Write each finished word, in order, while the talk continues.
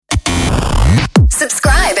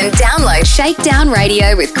Subscribe and download ShakeDown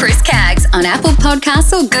Radio with Chris Caggs on Apple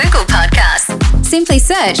Podcasts or Google Podcasts. Simply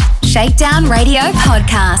search ShakeDown Radio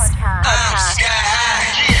Podcast.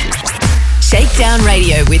 ShakeDown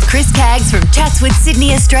Radio with Chris Caggs from Chatswood,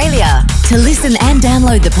 Sydney, Australia. To listen and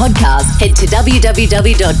download the podcast, head to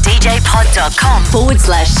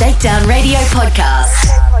www.djpod.com/Shakedown Radio Podcast.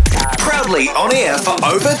 Proudly on air for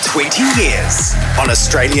over 20 years. On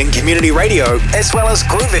Australian Community Radio, as well as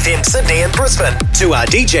Groove FM Sydney and Brisbane.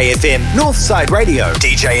 2RDJ FM, Northside Radio,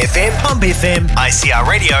 DJ FM, Pump FM, ICR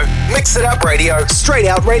Radio, Mix It Up Radio, Straight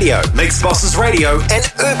Out Radio, Mix Bosses Radio,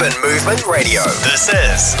 and Urban Movement Radio. This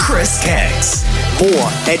is Chris Caggs.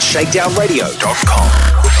 More at shakedownradio.com.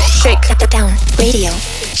 ShakeDown Radio.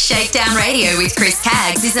 ShakeDown Radio with Chris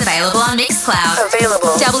Caggs is available on Mixcloud.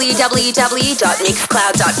 Available.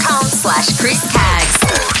 www.mixcloud.com/Chris Caggs.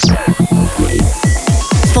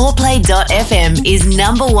 4play.fm is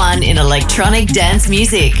number one in electronic dance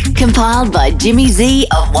music. Compiled by Jimmy Z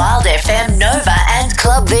of Wild FM, Nova and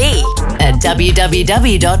Club V. At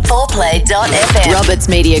www.4play.fm. Roberts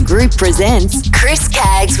Media Group presents Chris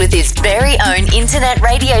Caggs with his very own internet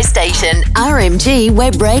radio station, RnB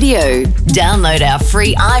Web Radio. Download our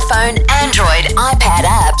free iPhone, Android, iPad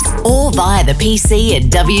apps or via the PC at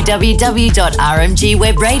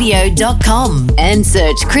www.rmgwebradio.com and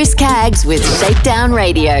search Chris Caggs with ShakeDown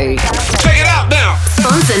Radio. Check it out now.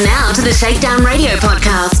 Sponsor now to the ShakeDown Radio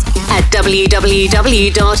podcast at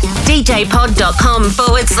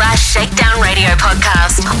www.djpod.com/Shakedown Radio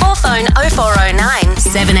Podcast or phone 0409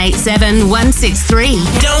 787 163.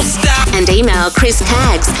 Don't stop. And email Chris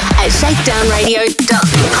Caggs at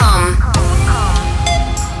shakedownradio.com.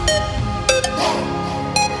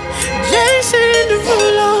 Jason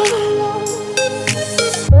Derulo.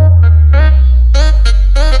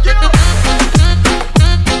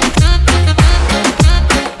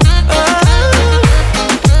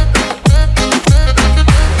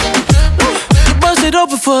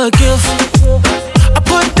 Open for a gift. I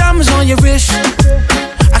put diamonds on your wrist.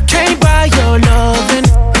 I can't buy your loving.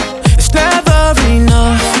 It's never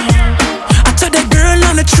enough. I took that girl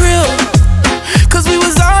on a trip, cause we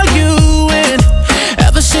was arguing.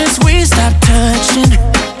 Ever since we stopped touching,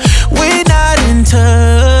 we're not in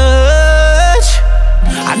touch.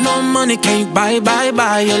 I know money can't buy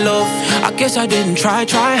your love. I guess I didn't try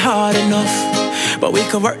hard enough. But we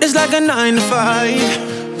could work this like a 9 to 5.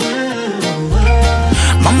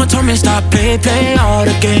 Mama told me stop play all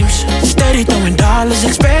the games. Steady throwing dollars,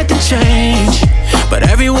 expecting change. But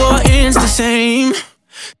every war ends the same.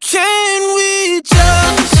 Can we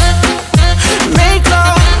just make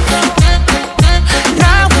love?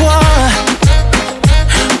 Not war.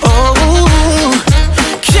 Oh,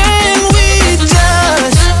 can we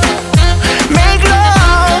just make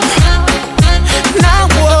love?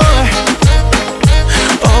 Not war.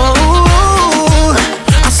 Oh,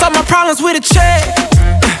 I solved my problems with a check.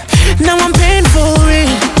 Now I'm paying for it.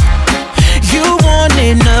 You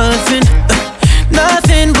wanted nothing,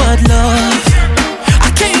 nothing but love. I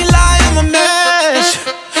can't lie, I'm a mess.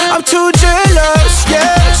 I'm too jealous,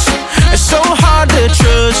 yes. It's so hard to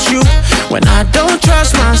trust you when I don't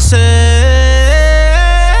trust myself.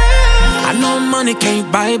 I know money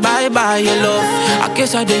can't buy your love. I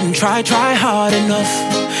guess I didn't try hard enough.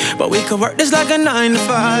 But we could work this like a 9 to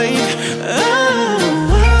 5.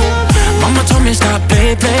 Mama told me stop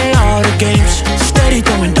play all the games. Steady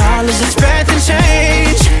throwing dollars, expecting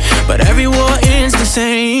change. But every war ends the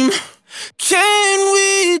same. Can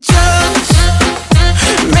we just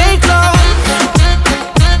make love?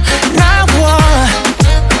 Not war.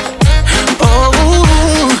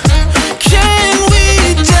 Oh, can we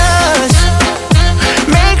just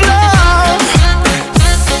make love?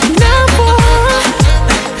 Not war.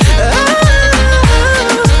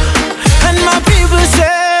 And my people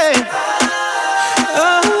say,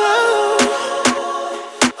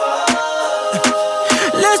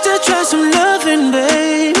 let's just try some loving,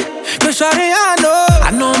 babe. Cause shawty, I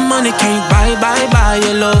know money can't buy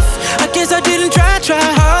your love. I guess I didn't try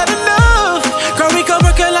hard enough. Girl, we could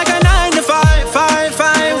work it like a 9 to 5.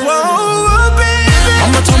 Whoa, baby.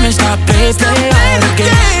 Mama told me stop play all the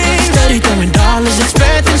games. Steady throwing dollars,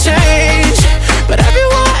 expecting change. But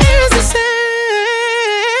everyone is the same.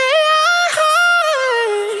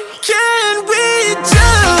 Can we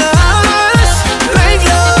just make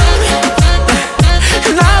love?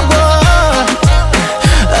 Not war.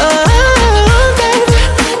 Baby,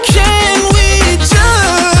 can we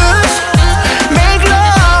just make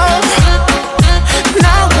love?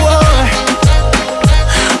 Not war.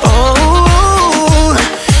 Oh,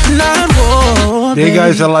 not war. There you go,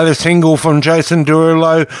 is the latest single from Jason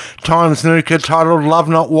Derulo, Time Snooker, titled Love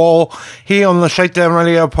Not War, here on the Shakedown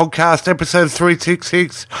Radio podcast, episode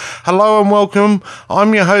 366. Hello and welcome.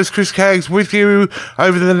 I'm your host, Chris Caggs, with you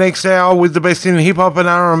over the next hour with the best in hip-hop and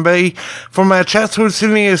RnB. From our Chatswood,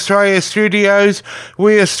 Sydney, Australia studios,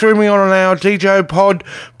 we are streaming on our DJ Pod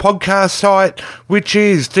podcast site, which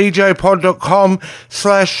is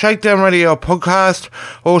djpod.com/Shakedown Radio podcast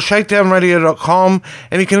or shakedownradio.com,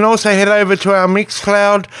 and you can also head over to our Mixcloud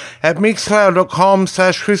at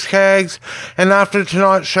mixcloud.com/Chris Caggs. And after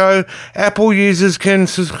tonight's show, Apple users can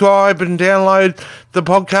subscribe and download the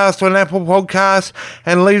podcast on Apple Podcasts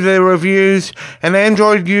and leave their reviews, and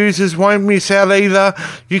Android users won't miss out either.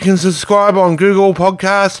 You can subscribe on Google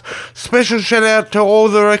Podcasts. Special shout out to all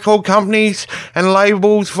the record companies and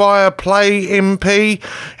labels via Play MP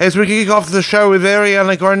as we kick off the show with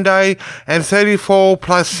Ariana Grande and 34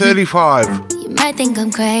 plus 35. You might think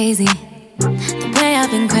I'm crazy, the way I've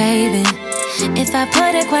been craving. If I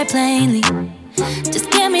put it quite plainly, just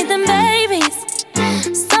give me them babies.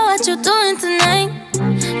 So what you doing tonight?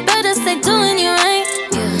 Better stay doing you right.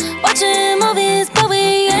 Watching movies, but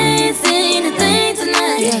we ain't seen a thing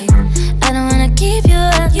tonight. I don't wanna keep you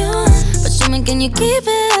up, but show me, can you keep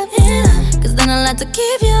it up? Cause then I'll have to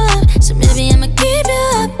keep you up. So maybe I'ma keep you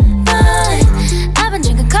up. Fine. I've been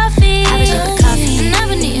drinking coffee, and I've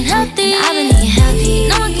been eating healthy.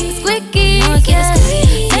 No one keeps squeaky,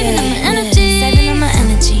 saving up my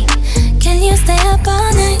energy. Can you stay up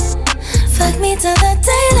all night? Fuck me till the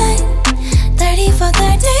daylight. 30 for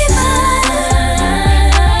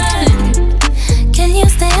 35. Can you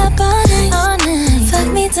stay up all night? Fuck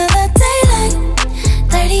me till the daylight.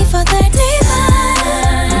 30 for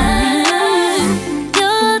 35.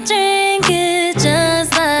 You drink it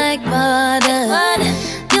just like water.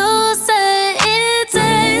 You say it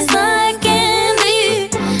tastes like candy.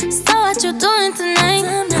 So what you doing tonight?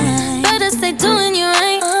 Better stay doing you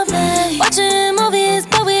right. Watching movies,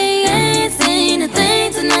 but we ain't seen a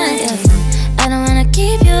thing tonight. I don't wanna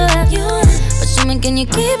keep you up, but show me, can you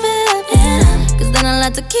keep it up? Cause then I'll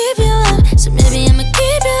have to keep you up. So maybe I'ma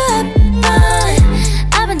keep you up. Fine.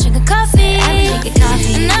 I've been drinking coffee,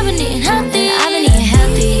 and I've been eating healthy.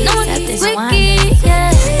 No one keeps squeaky,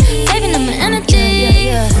 saving up my energy.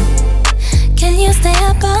 Can you stay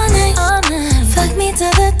up all night? Fuck me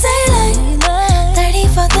till the daylight. 30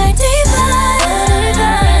 for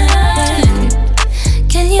 35.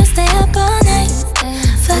 Can you stay up all night?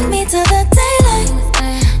 Fuck me till the daylight.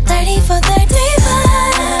 30 for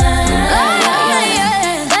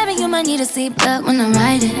 35. Baby, you might need a seatbelt when I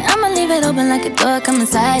ride it. I'ma leave it open like a door, come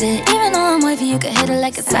inside it. Even though I'm wavy, you can hit it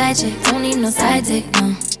like a side chick. Don't need no side dick,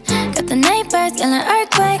 no. Got the neighbors yelling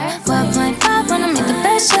earthquake. 12.5 when I make the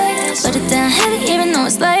best shake. Put it down heavy even though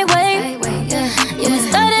it's lightweight. Yeah, we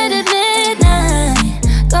started at midnight,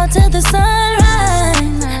 go till the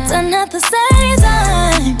sunrise. Done at the same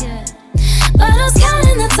time, but I was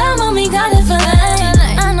counting the time when we got it for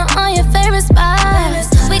life. I know all your favorite spots,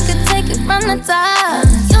 we could take it from the top.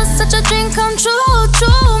 You're such a dream come true,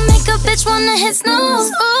 true. Make a bitch wanna hit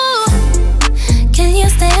snooze. Ooh. Can you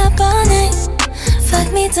stay up all night?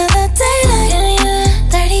 Fuck me till the daylight.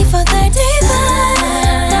 30 for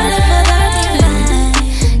 35. 30 for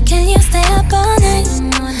 35. Can you stay up all night?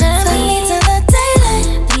 Fuck me till the daylight.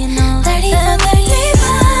 30 for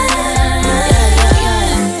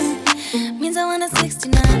 35. Means I want a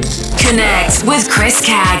 69. Connect with Chris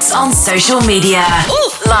Caggs on social media.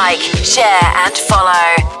 Like, share and follow.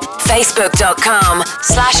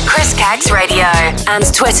 Facebook.com/Chris Caggs Radio and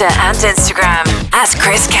Twitter and Instagram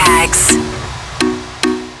 @Chris Caggs.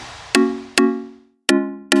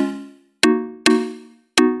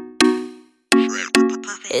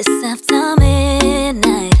 It's after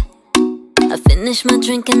midnight. I finished my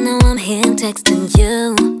drink and now I'm here texting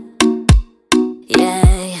you.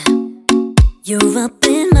 Yeah, you're up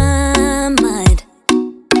in my mind.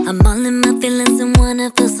 I'm all in my feelings and wanna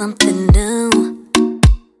feel something new.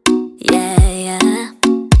 Yeah,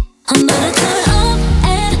 I'm gonna turn up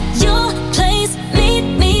at your place. Meet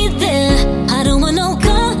me there. I don't want no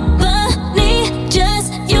company,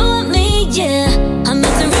 just you and me, yeah. I'm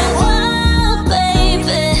acting real wild,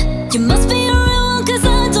 baby. You must be a real one, cause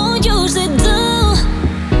I don't usually do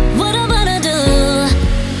what I'm gonna do.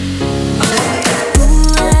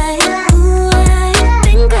 Ooh, I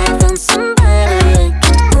think I found somebody.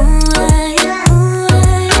 Ooh, I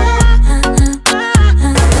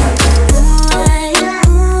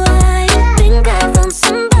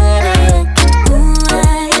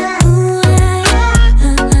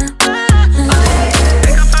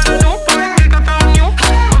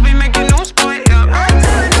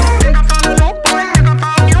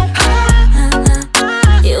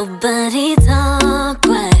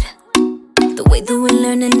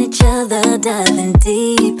each other, diving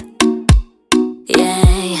deep.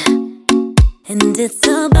 Yeah, and it's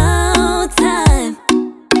about time.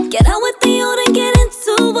 Get out with the old and get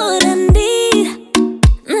into what I need.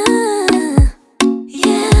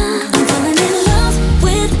 Yeah, I'm falling in love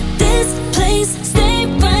with this place. Stay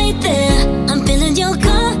right there. I'm feeling your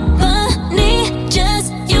company,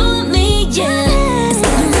 just you and me. Yeah, it's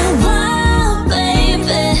getting real wild,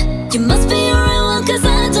 baby. You must be a real one, 'cause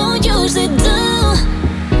I don't usually do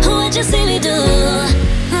what you see me do.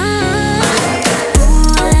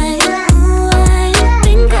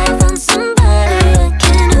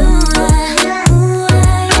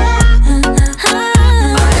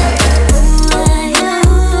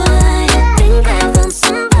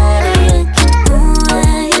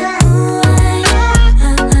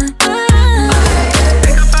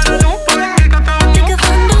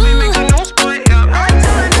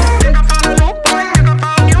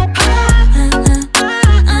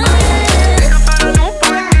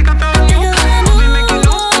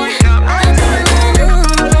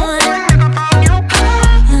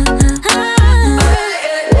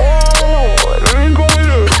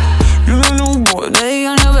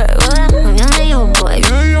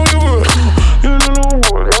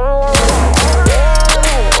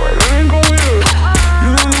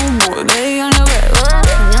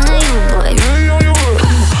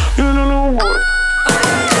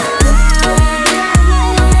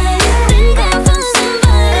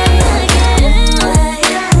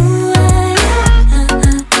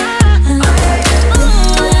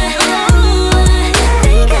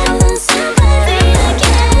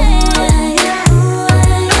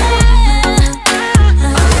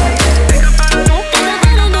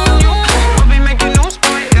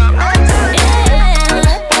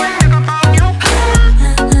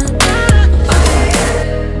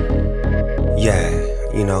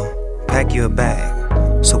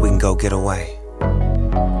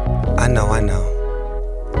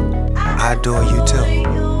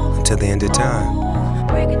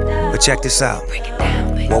 Check this out.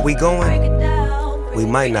 Where we going? We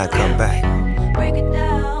might not come back.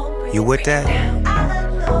 You with that?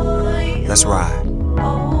 Let's ride.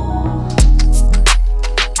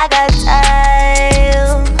 I got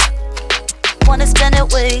time. Wanna spend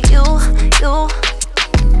it with you.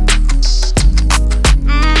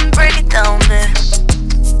 Break it down, babe.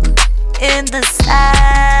 In the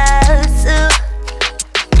size.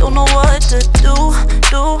 Don't know what to do.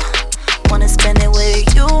 Wanna spend it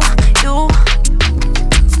with you.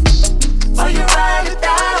 Are you ride or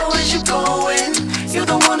die, or is you going? You're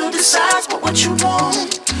the one who decides what you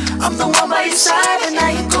want. I'm the one by your side, and now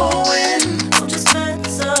you're going. Don't just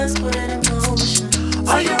fantasize, put it in motion.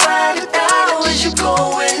 Are you ride or die, or is you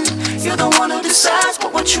going? You're the one who decides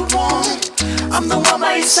what you want. I'm the one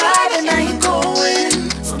by your side, and now you're going.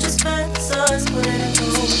 Don't just fantasize, put it in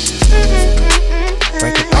motion.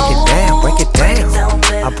 Break it down, break it down.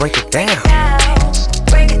 I'll break it down.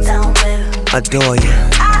 Break it down, baby. Adore you.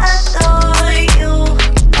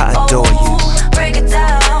 I adore you. Break it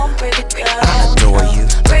down, break it down. I adore you.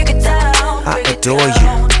 Break it down, I adore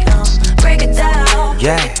you. break it down.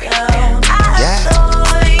 Yeah. I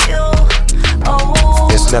adore you. Oh.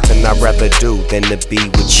 There's nothing I'd rather do than to be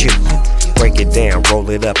with you. Break it down, roll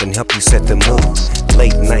it up, and help you set the mood.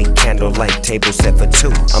 Late night, candlelight, table set for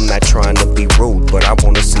two. I'm not trying to be rude, but I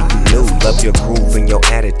wanna see you new. Love your groove and your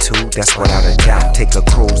attitude, that's without a doubt. Take a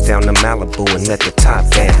cruise down to Malibu and let the top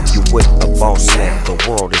down. You with a boss now, the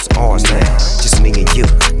world is ours now. Just me and you,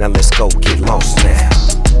 now let's go get lost now.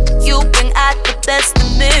 You bring out the best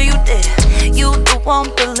in me, you did. You the one,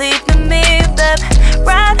 believe in me, babe.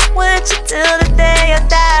 Ride with you till the day I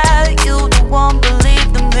die. You the one, believe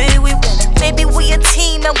in me, we win. Baby, we a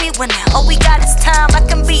team and we win. All we got is time. I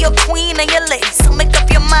can be your queen and your lady, so make up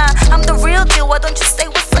your mind. I'm the real deal, why don't you say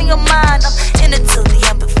what's on your mind? I'm in it till the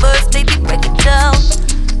end, but first, baby, break it down.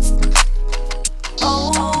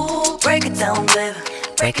 Oh, break it down, baby.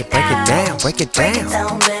 Break it down, break it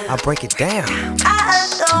down. Baby. I'll break it down. I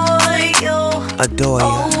adore you. Adore you.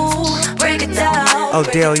 Oh, break it down. Oh,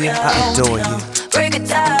 Delia, I adore you. Break it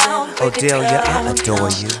down. Oh, Delia, I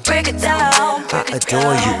adore you. Break it down. I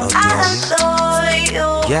adore you, oh, Delia. I adore you.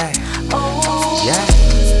 Yeah. Oh. Yeah.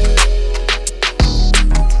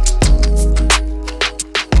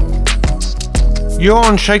 You're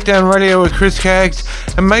on Shakedown Radio with Chris Caggs,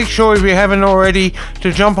 And make sure, if you haven't already,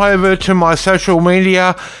 to jump over to my social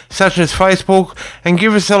media such as Facebook and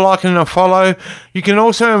give us a like and a follow. You can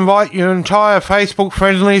also invite your entire Facebook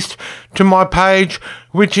friend list to my page,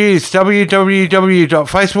 which is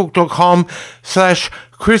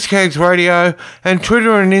www.facebook.com/Chris Caggs Radio, and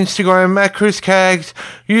Twitter and Instagram at Chris Caggs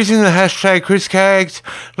using the hashtag Chris Caggs.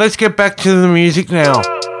 Let's get back to the music now.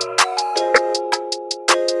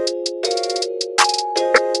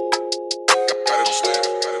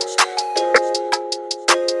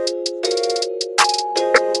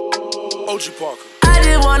 I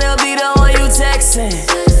just wanna be the one you texting.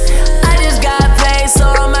 I just got paid, so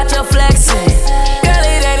I'm out your flexing. Girl,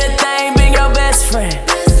 it ain't a thing, being your best friend.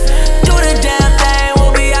 Do the damn thing,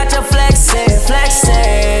 we'll be out your flexing.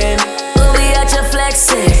 We'll be out your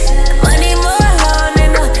flexing. Money more long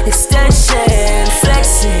than the extension.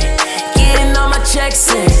 Flexing, getting all my checks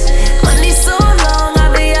in. Money so long,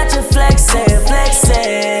 I'll be out your flexing.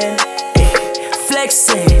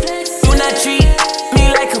 Do not treat me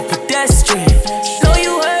like a pedestrian. Know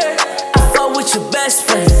you heard, I fuck with your best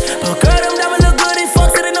friend. But girl, them diamonds look good as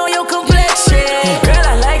fuck, so they know your complexion. Girl,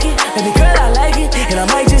 I like it, baby girl, I like it. And I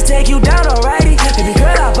might just take you down, alrighty. Baby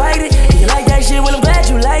girl, I bite it. And you like that shit, well I'm glad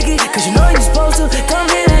you like it. Cause you know you're supposed to come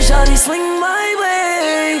here and shawty swing my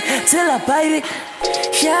way till I bite it.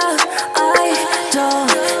 Yeah, I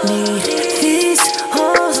don't need these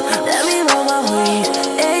hoes. Let me roll my weed.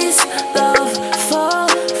 Ace, love,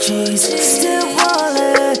 4G's, still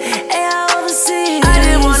ballin'. Hey, I overseas. I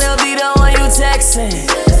just wanna be the one you texting.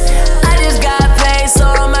 I just got paid, so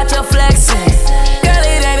I'm out your flexing. Girl,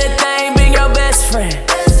 it ain't a thing, being your best friend.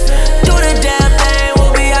 Do the damn thing,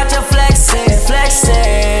 we'll be out your flexing.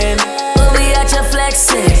 We'll be out your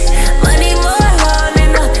flexing. Money more long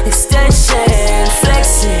than the extension.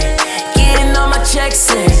 Flexing, getting all my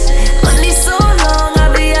checks in. Money so long,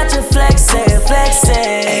 I'll be out your flexing.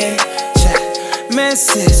 Hey, check.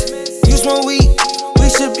 Message, you smoke weed, we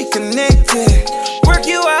should be connected. Work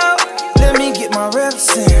you out, let me get my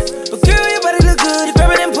reps in. But girl, your body look good, you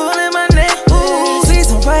grabbing and pulling my neck. Ooh, please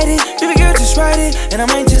don't bite it, baby girl, just write it. And I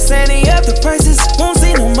might just ante up the prices, won't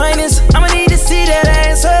see no minus. I'ma need to see that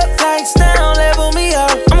ass up, lights down, level me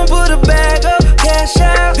up. I'ma put a bag up, cash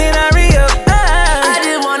out, then I re-up. I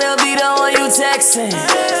just wanna be the one you texting.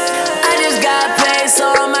 I just got paid,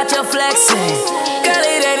 so I'm out your flexing. Girl,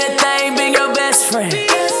 it ain't a thing, being your best friend.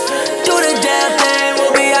 Do the damn thing,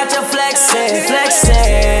 we'll be out your flexing.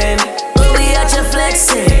 We'll be out your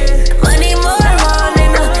flexing. Money more long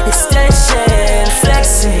than the extension.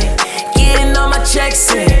 Flexing, getting all my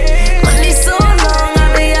checks in. Money so long,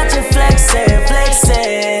 I'll be out your flexing.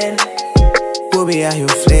 We'll be out here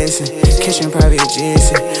flexing, catching private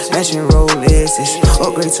jets, matching Rolexes,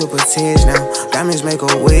 upgrade to Pertage now. Diamonds make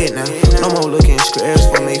a wet now. No more looking scraps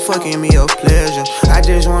for me, fucking me a pleasure. I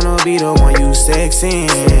just wanna be the one you sexing.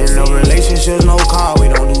 No relationships, no call, we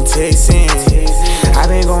don't do texting. I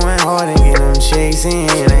been going hard and getting them checks in,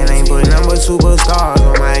 and ain't put number superstars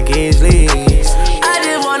on my guest list. I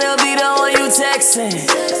just wanna be the one you texting.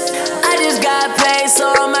 I just got paid,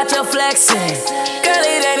 so I'm out your flexing. Girl,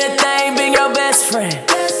 it ain't a thing, being your best friend.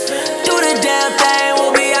 Do the damn thing,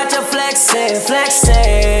 we'll be out your flexing.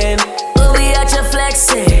 We'll be out your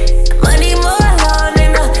flexing. Money more long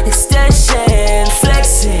than the extension.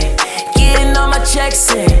 Flexing, getting all my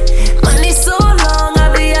checks in. Money so long,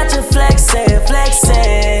 I'll be out your flexing.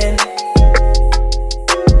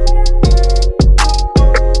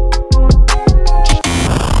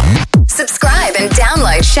 Subscribe and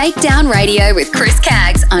download Shakedown Radio with Chris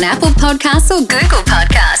Caggs on Apple Podcasts or Google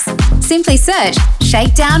Podcasts. Simply search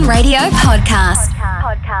Shakedown Radio Podcast.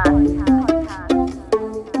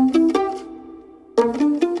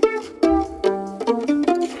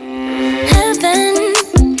 Heaven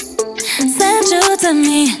sent you to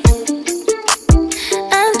me.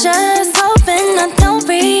 I'm just hoping I don't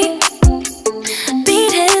repeat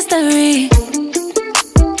history.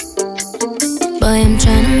 Boy, I'm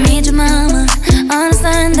trying to meet your mama on a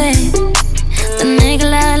Sunday. The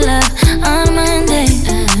nigga I love on a Monday.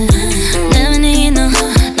 Never need no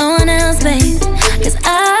one else, babe. Cause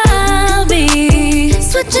I'll be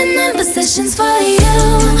switching in positions for you.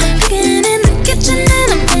 Cooking in the kitchen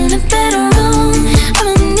and I'm in a better room. I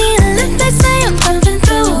don't need a lift, they say I'm pumping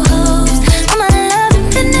through holes. I'm my love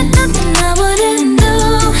infinite, nothing I wouldn't do,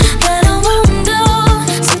 but I won't do.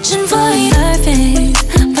 Switching for you,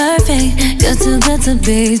 perfect, you're too good to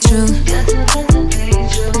be true.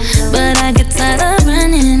 But I get tired of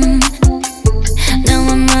running. Now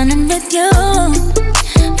I'm running with you.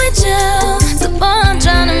 So boy, I'm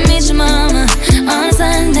tryna meet your mama on a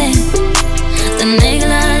Sunday. The nigga I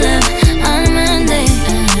love on a Monday.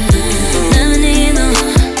 Never need no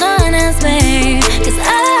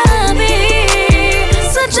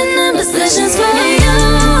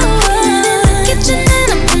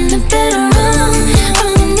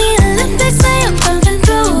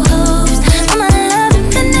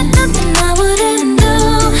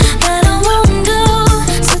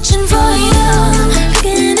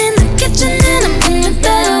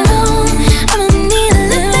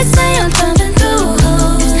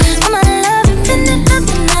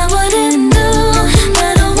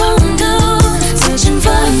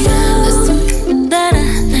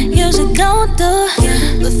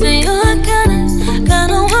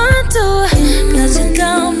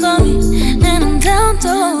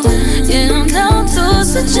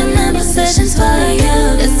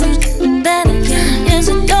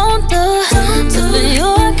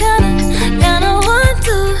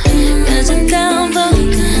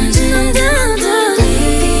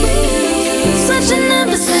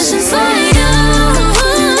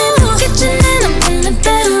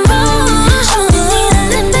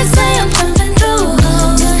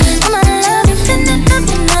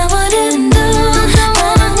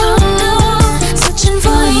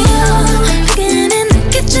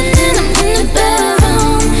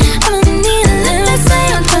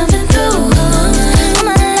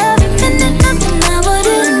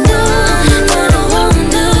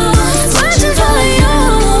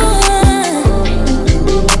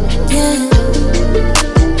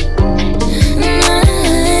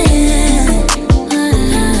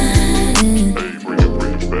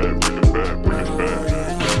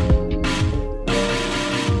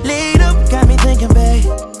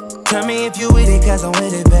if you with it, cause I'm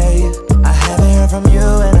with it, babe. I haven't heard from you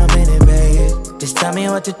and I'm in it, babe. Just tell me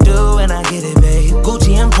what to do and I get it, babe.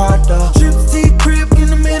 Gucci and Prada. Trip to crib in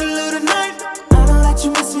the middle of the night. I don't let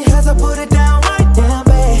you miss me cause I put it down right down,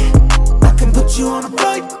 babe. I can put you on a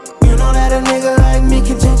flight. You know that a nigga like me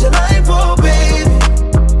can change your life, oh baby.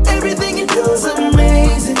 Everything you do is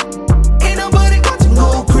amazing. Ain't nobody got to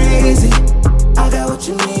go crazy. I got what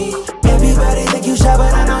you need. Everybody think you shy,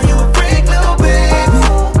 but I know you a freak, little baby.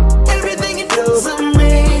 Everything you do is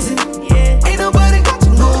amazing. Ain't nobody got to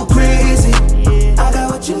go crazy. I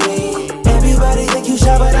got what you need. Everybody think you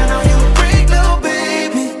shy, but I know you a freak, little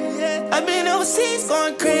baby. I've been overseas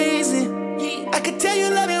going crazy. I could tell you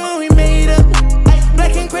love it when we made up.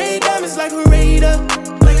 Black and gray diamonds like a radar.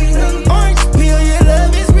 Orange peel, your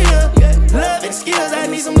love is real. Love and skills, I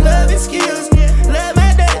need some love and skills. Love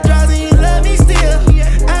my dirty draws and you love me still.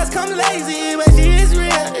 Eyes come lazy, but she is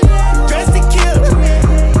real. Dressed to kill.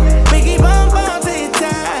 Biggie bomb bomb till you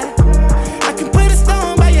tired. I can put a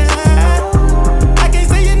stone by your eye. I can't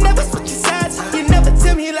say you never switch your sides. You never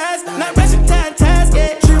tell me lies. Not rushing time ties,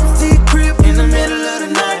 yeah. Trip to your crib in the middle of the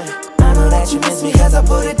night. I know that you miss me cause I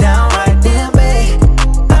put it down right there, babe.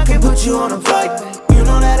 I can put you on a flight. You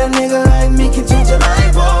know that a nigga like me can change your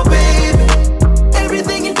life, oh baby.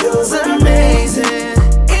 Everything you do is amazing.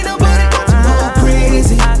 Ain't nobody got to go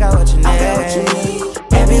crazy. I got what you need. I got what you need.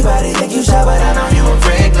 Everybody think you shy, but I know you a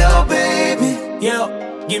freak, little baby.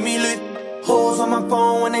 Yo, give me lit. Hoes on my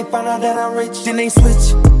phone when they find out that I'm rich. Then they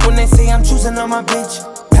switch when they say I'm choosing on my bitch.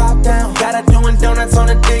 Top down, got her doing donuts on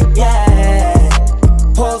the dick, yeah.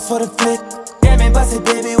 Pose for the flick. Damn it, bust it,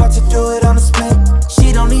 baby, watch her do it on the split.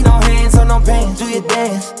 She don't need no hands or no pants. Do your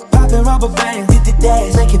dance, poppin' rubber bands. Hit the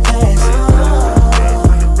dash, make it fast.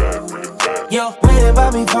 Yo, waiting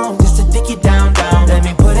by me phone just to dick it down, down. Let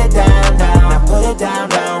me put it down, down. Now put it down,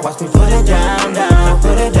 down. Watch me put it down, down. Now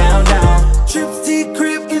put it down, down. Trips to your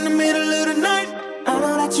crib in the middle of the night. I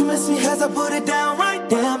know that you miss me cause I put it down right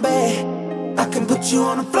down, babe. I can put you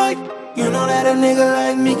on a flight. You know that a nigga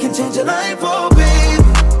like me can change your life, oh babe.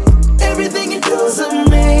 Everything you do is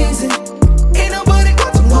amazing. Ain't nobody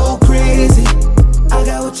got to go crazy. I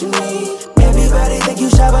got what you need. Everybody think you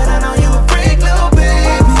shy, but I know you a freak, little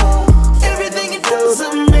baby. Everything you do is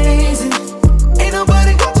amazing. Ain't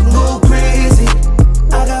nobody got to go crazy.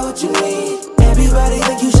 I got what you need. Everybody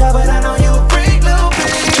think you shy, but I know you a freak, little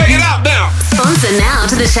baby. Check it out now. Sponsor now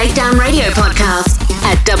to the ShakeDown Radio podcast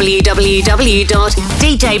at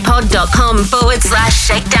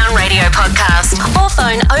www.djpod.com/Shakedown Radio podcast or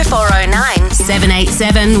phone 0409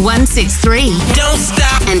 787 163. Don't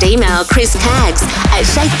stop. And email Chris Kaggs at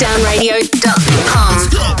shakedownradio.com.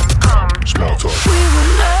 Small talk.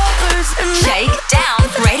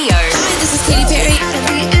 ShakeDown Radio. Hi, this is Katy Perry.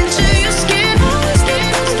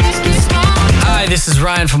 Hi, this is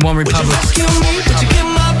Ryan from One Republic. Hey,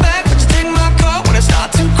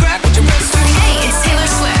 it's Taylor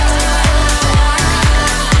Swift.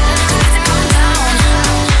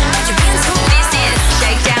 This is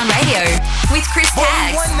Shakedown Radio with Chris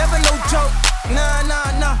Kaggs. One never no joke. Nah,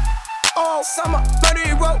 nah, nah. All summer,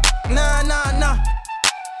 30 rope. Nah, nah, nah.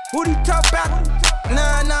 Who do you talk about?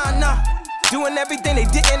 Nah, nah, nah. Doing everything they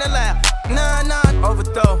didn't allow. Nah, nah.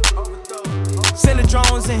 Overthrow. Send the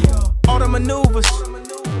drones in. All the maneuvers.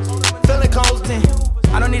 Feeling constant.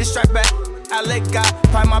 I don't need a strap back. I let God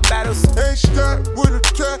fight my battles. Ain't stuck with a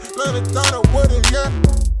cat, let it down with it, yeah.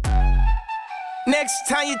 Next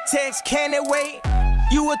time you text, can it wait?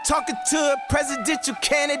 You were talking to a presidential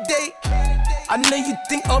candidate. I know you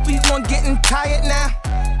think Obi-Wan getting tired now.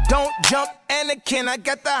 Don't jump, Anakin, I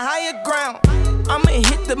got the higher ground. I'ma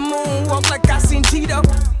hit the moon, walk like I seen Tito.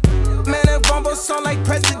 Man, a rumble song like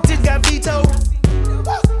President got vetoed.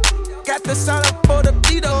 Got the sign up for the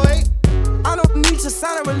veto, eh? I don't need to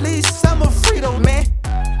sign a release, I'm a Frito, man.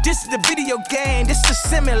 This is the video game, this is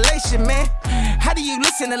simulation, man. How do you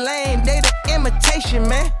listen to lame? They the imitation,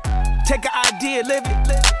 man. Take an idea, live it.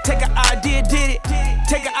 Take an idea, did it.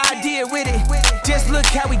 Take an idea with it. Just look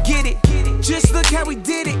how we get it. Just look how we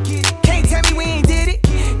did it. Can't tell me we ain't did it.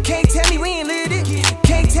 Can't tell me we ain't lit it.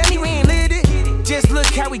 Can't tell me we ain't lit it. Just look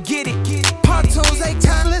how we get it. Pontoons ain't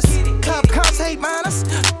timeless. Cop cops hate minus.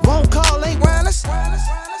 Won't call ain't runners.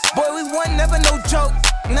 Boy, we won, never no joke.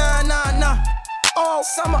 Nah, nah, nah. All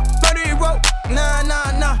summer, 30 rope. Nah,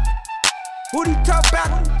 nah, nah. Who do you talk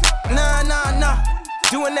about? Nah, nah, nah.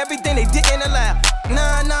 Doing everything they didn't allow.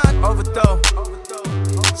 Nah, nah. Overthrow.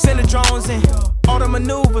 Send the drones in. All the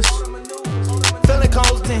maneuvers. Feeling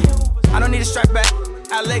constant. I don't need a strap back.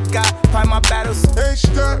 I let God fight my battles. Ain't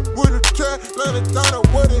stuck with a cat, let it down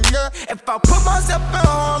with it, yeah. If I put myself in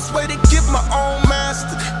harm's way to give my own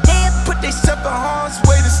master, they put themselves in harm's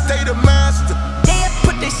way to stay the master. They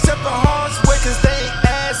put themselves in harm's way cause they ain't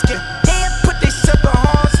asking. They put themselves in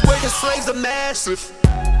harm's way cause slaves are massive.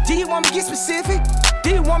 Do you want me to get specific? Do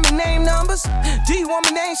you want me to name numbers? Do you want me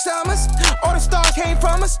to name summers? All the stars came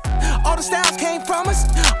from us. All the styles came from us.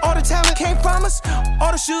 All the talent came from us.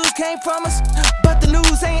 All the shoes came from us. But the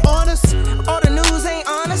news ain't on us. All the news ain't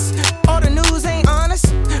honest. All the news ain't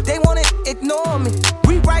honest. They wanna ignore me.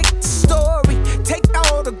 Rewrite the story. Take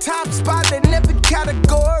all the top spots in every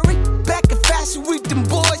category. Back in fashion week, them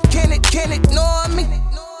boys can't ignore me.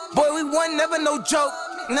 Boy, we won, never no joke.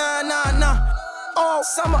 Nah. All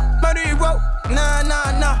summer, murder he wrote. Nah.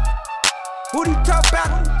 Who do you talk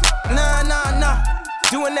about? Nah.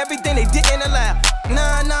 Doing everything they didn't allow.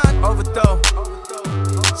 Nah. Overthrow.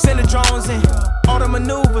 Send the drones in. All the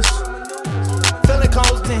maneuvers. Feeling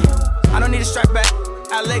cold in. I don't need a strike back.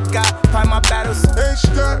 I let God fight my battles.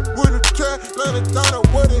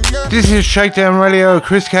 This is Shakedown Radio,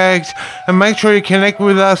 Chris Caggs, and make sure you connect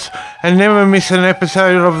with us and never miss an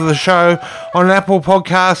episode of the show on Apple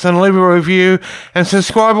Podcasts and leave a review, and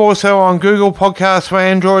subscribe also on Google Podcasts for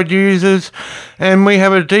Android users. And we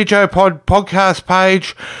have a DJ Pod podcast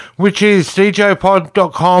page, which is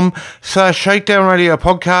djpod.com/Shakedown Radio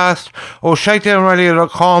Podcast or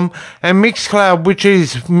shakedownradio.com, and Mixcloud, which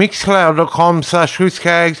is mixcloud.com/Chris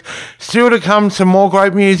Caggs. Still to come, some more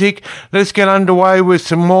great music. Let's get underway with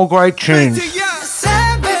some more great tunes.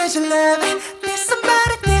 Savage love. Did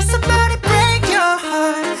somebody break your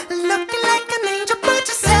heart? Looking like an angel, but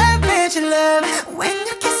you're savage love. When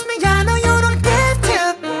you kiss me, I know you don't give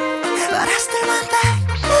to, but I still want that.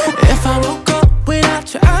 If I woke up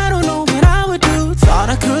without you, I don't know what I would do. Thought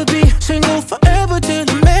I could be single forever till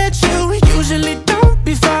I met you. Usually don't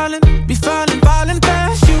be falling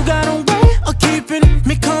fast. You got a way of keeping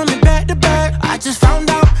me coming back to back. I just found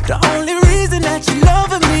out the only reason that you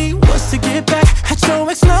loving me was to get back at your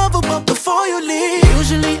ex-lover, but before you leave,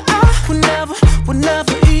 usually I would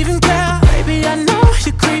never even care. Baby, I know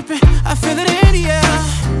you're creeping, I feel it in the air.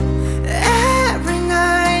 Every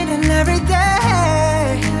night and every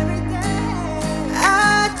day,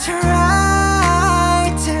 I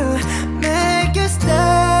try to make you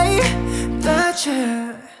stay, but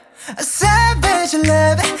you're a savage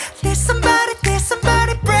love. Did somebody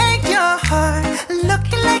break your heart?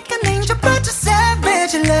 Looking like an angel, but you're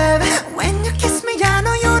savage love. When you kiss me, I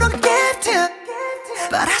know you don't give to,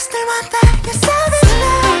 but I still want that. You're savage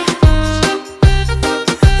love.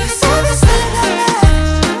 You're savage love.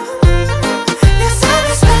 You're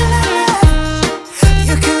savage love.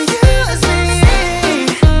 You can use me,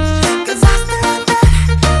 cause I still want that.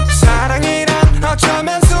 사랑이란 어쩌면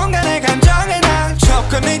순간의 감정이란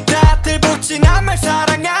조건이 다 들붙인 한 말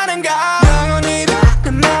사랑하는가.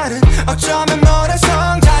 영원이라는 말은 어쩌면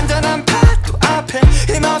모래성 잔잔한 파도 앞에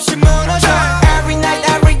힘없이 무너져. Every night,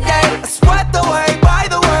 every day, I swept away by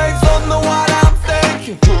the waves. Don't know what I'm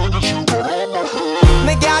thinking.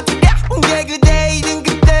 내가 두려운 게 그대이든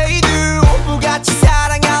그대이든 오브같이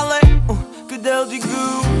사랑할래. 그대 어디고.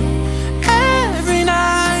 Every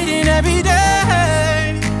night and every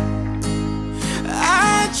day,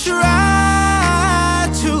 I try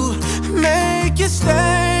to make you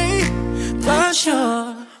stay, but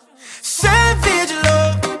you're savage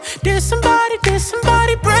love. Did somebody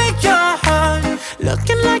break your heart?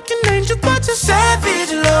 Looking like an angel, but you're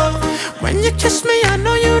savage love. When you kiss me, I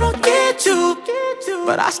know you don't get to,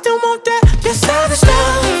 but I still want that. You're savage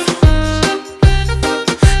love.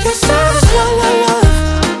 You're savage love.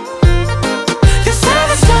 You're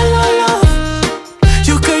savage love.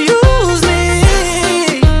 You could use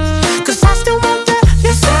me, cause I still want that.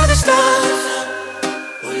 You're savage love.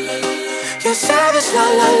 You're savage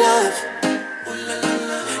love.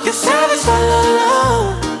 You're savage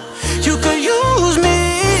love. You could use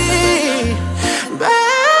me,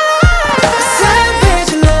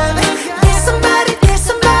 savage love. Did somebody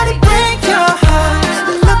break your heart?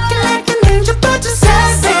 Looking like an angel, but you're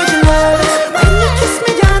savage love. When you kiss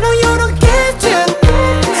me, I know you don't give to,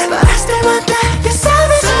 but I still want that. You're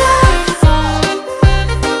savage love.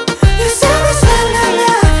 You're savage love.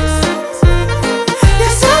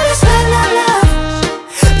 You're savage love.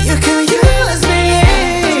 You can use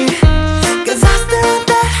me, cause I still want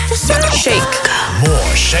that. Shake.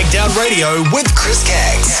 More Shakedown Radio with Chris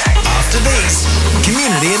Caggs. After these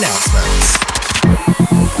community announcements.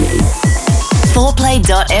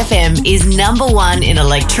 4Play.fm is #1 in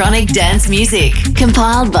electronic dance music.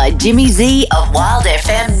 Compiled by Jimmy Z of Wild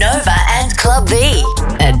FM, Nova and Club V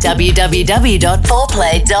at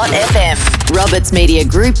www.4play.fm. Roberts Media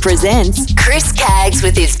Group presents Chris Caggs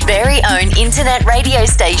with his very own internet radio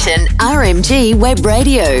station, RMG Web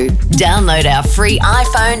Radio. Download our free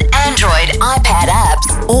iPhone, Android, iPad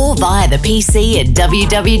apps, or via the PC at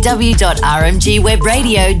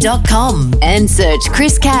www.rmgwebradio.com and search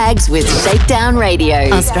Chris Caggs with ShakeDown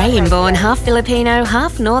Radio. Australian-born, half Filipino,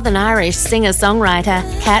 half Northern Irish singer-songwriter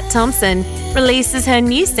Kat Thompson releases her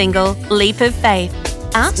new single, Leap of Faith,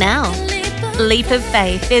 out now. Leap of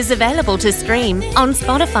Faith is available to stream on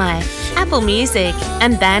Spotify, Apple Music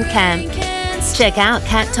and Bandcamp. Check out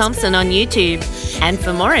Kat Thompson on YouTube. And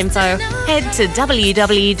for more info, head to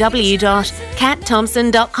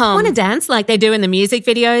www.katthompson.com. Want to dance like they do in the music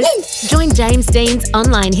videos? Join James Dean's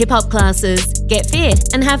online hip-hop classes. Get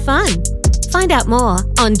fit and have fun. Find out more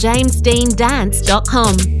on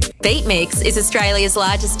jamesdeandance.com. Beat Mix is Australia's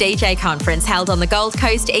largest DJ conference held on the Gold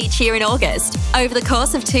Coast each year in August. Over the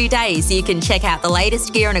course of 2 days, you can check out the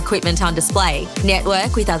latest gear and equipment on display,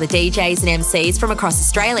 network with other DJs and MCs from across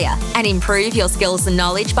Australia, and improve your skills and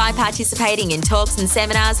knowledge by participating in talks and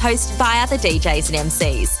seminars hosted by other DJs and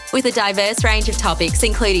MCs. With a diverse range of topics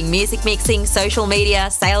including music mixing, social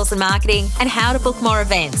media, sales and marketing, and how to book more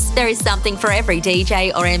events, there is something for every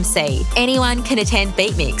DJ or MC. Anyone can attend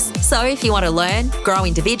Beat Mix, so if you want to learn, grow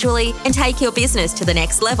individually, and take your business to the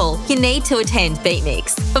next level, you need to attend Beat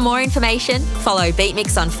Mix. For more information, follow Beat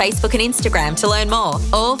Mix on Facebook and Instagram to learn more,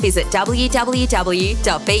 or visit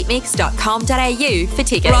www.beatmix.com.au for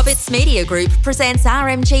tickets. Roberts Media Group presents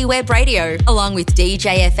RMG Web Radio, along with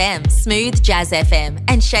DJ FM, Smooth Jazz FM,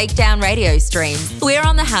 and Shakedown radio streams. We're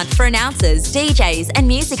on the hunt for announcers, DJs, and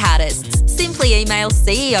music artists. Simply email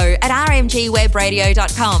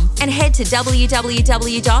ceo@rmgwebradio.com and head to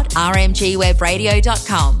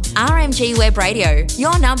www.rmgwebradio.com. RMG Web Radio,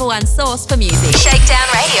 your number one source for music. Shakedown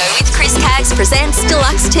Radio with Chris Caggs presents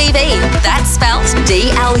Deluxe TV. That's spelled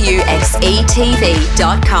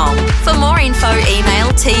DLUXETV.com. For more info,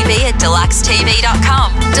 email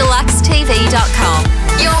tv@deluxetv.com. Deluxetv.com,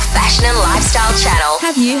 your fashion and lifestyle channel.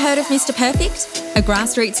 Have you heard of Mr. Perfect, a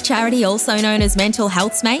grassroots charity also known as Mental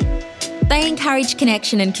Health's Mate? They encourage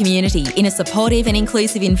connection and community in a supportive and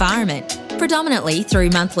inclusive environment, predominantly through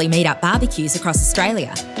monthly meet-up barbecues across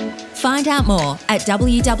Australia. Find out more at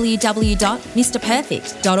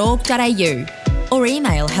www.mrperfect.org.au or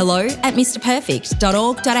email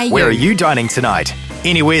hello@mrperfect.org.au. Where are you dining tonight?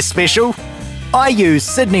 Anywhere special? I use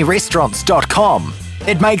sydneyrestaurants.com.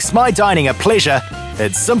 It makes my dining a pleasure.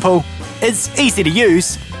 It's simple, it's easy to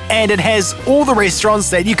use, and it has all the restaurants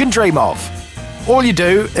that you can dream of. All you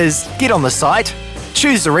do is get on the site,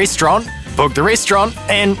 choose the restaurant, book the restaurant,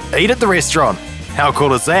 and eat at the restaurant. How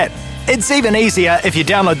cool is that? It's even easier if you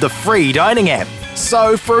download the free dining app.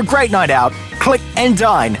 So for a great night out, click and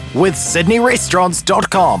dine with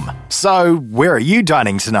sydneyrestaurants.com. So where are you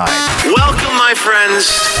dining tonight? Welcome, my friends.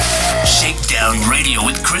 Shakedown Radio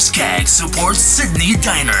with Chris Caggs supports Sydney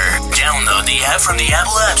Diner. Download the app from the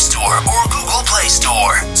Apple App Store or Google Play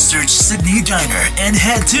Store. Search Sydney Diner and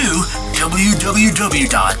head to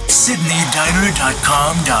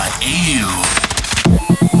www.sydneydiner.com.au.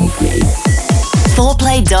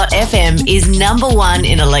 4Play.fm is number one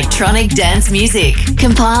in electronic dance music.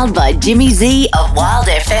 Compiled by Jimmy Z of Wild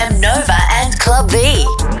FM, Nova and Club V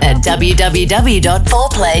at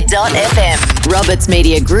www.4play.fm. Roberts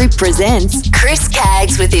Media Group presents Chris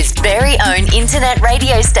Caggs with his very own internet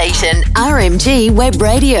radio station, RMG Web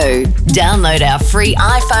Radio. Download our free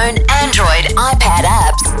iPhone, Android, iPad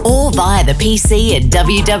apps, or via the PC at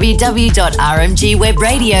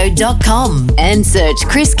www.rmgwebradio.com and search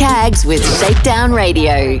Chris Caggs with ShakeDown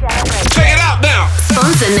Radio. Check it out now.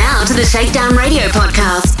 Sponsor now to the Shakedown Radio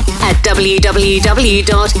podcast at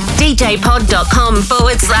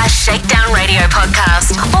www.djpod.com/Shakedown Radio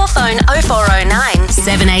podcast or phone 0409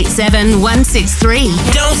 787 163.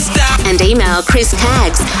 Don't stop. And email Chris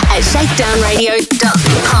Caggs at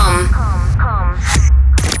shakedownradio.com.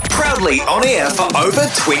 Proudly on air for over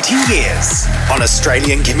 20 years. On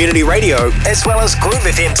Australian Community Radio, as well as Groove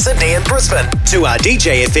FM Sydney and Brisbane. To our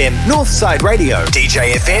DJ FM Northside Radio,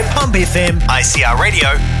 DJ FM Pump FM, ICR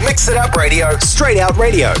Radio, Mix It Up Radio, Straight Out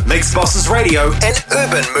Radio, Mix Bosses Radio, and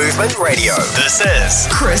Urban Movement Radio. This is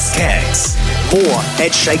Chris Caggs. More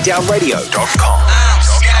at shakedownradio.com.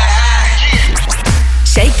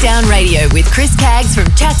 Shakedown Radio with Chris Caggs from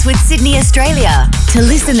Chatswood, Sydney, Australia. To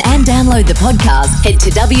listen and download the podcast, head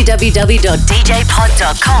to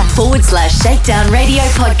www.djpod.com/Shakedown Radio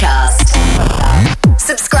Podcast.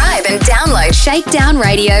 Subscribe and download Shakedown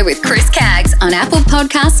Radio with Chris Caggs on Apple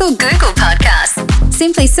Podcasts or Google Podcasts.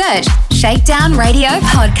 Simply search Shakedown Radio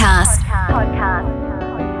Podcast.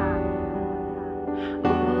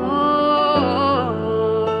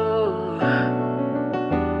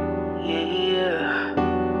 Yeah.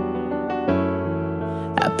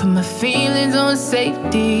 my feelings on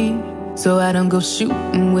safety, so I don't go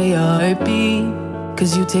shooting where your heart be.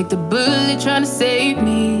 Cause you take the bullet trying to save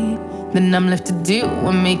me, then I'm left to deal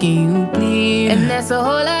with making you bleed. And that's a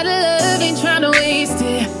whole lot of love, ain't trying to waste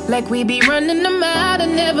it. Like we be running them out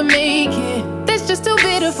and never make it. That's just too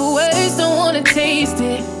bitter for words, don't wanna taste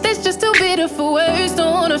it. That's just too bitter for words,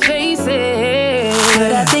 don't wanna face it.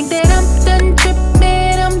 But I think that I'm done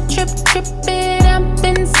tripping, I'm tripping. I've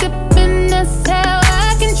been sipping, that's how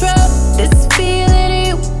I control this feeling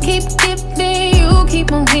you keep giving. You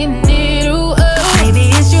keep on hitting it, ooh, oh. Maybe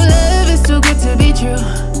it's your love, it's too good to be true.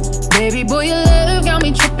 Baby boy, your love got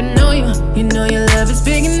me tripping on you. You know your love is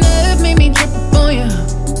big enough, made me trip on you.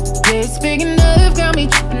 Yeah, it's big enough, got me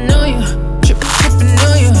tripping on you. Tripping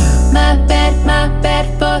on you. My bad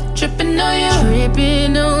for tripping on you.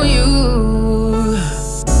 Tripping on you.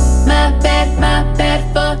 My bad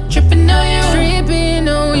for tripping on you. Tripping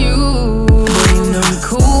on you. Boy, you know I'm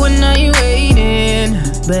cool when I ain't waiting,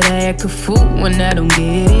 but I act a fool when I don't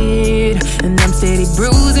get it. And I'm steady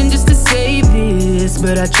bruising just to save this,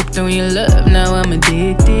 but I tripped on your love, now I'm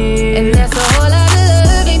addicted. And that's a whole lot of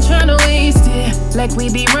love, ain't tryna waste it. Like we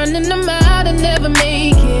be running them out and never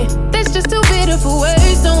make it. That's just too bitter for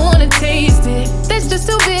words, don't wanna taste it. That's just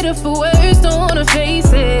too bitter for words, don't wanna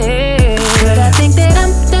face it. But I think that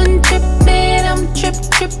I'm done tripping, I'm tripping.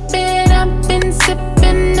 I've been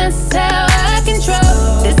sipping, that's how I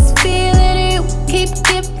control this feeling you keep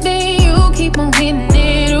giving. You keep on hitting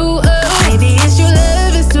it, ooh, oh. Maybe it's your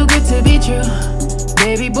love, it's too good to be true.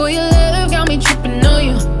 Baby boy, your love got me tripping on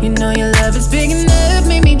you. You know your love is big enough,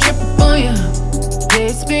 made me trip on you. Yeah,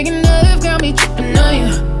 it's big enough, got me tripping on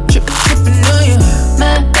you. Tripping on you.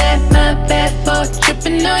 My bad for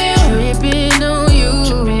tripping on you. Tripping on you.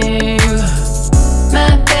 My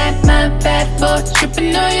bad for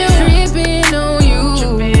tripping on you. Tripping on you.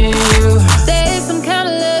 There's some kind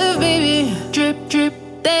of love, baby. Drip.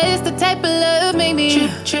 There's the type of love, maybe.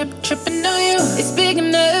 Tripping on you. It's big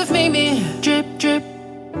enough, maybe. Drip.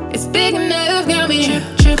 It's big enough, got me.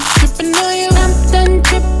 Tripping on you. I'm done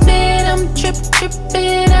tripping, I'm tripping.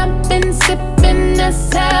 I've been sipping,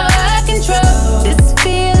 that's how I control this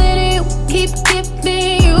feeling you keep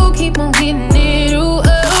giving. You keep on hitting it, ooh,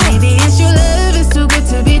 oh. Maybe it's your love, it's too good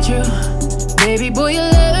to be true. Baby boy, your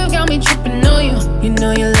love got me tripping on you. You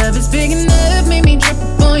know your love is big enough, made me trip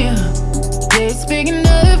on you. Yeah, it's big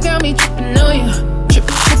enough, got me tripping on you.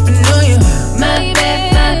 Tripping on you. My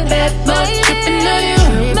bad for tripping on you.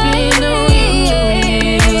 Tripping on you.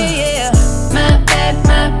 My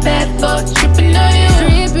bad for tripping on you.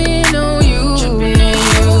 Tripping on you.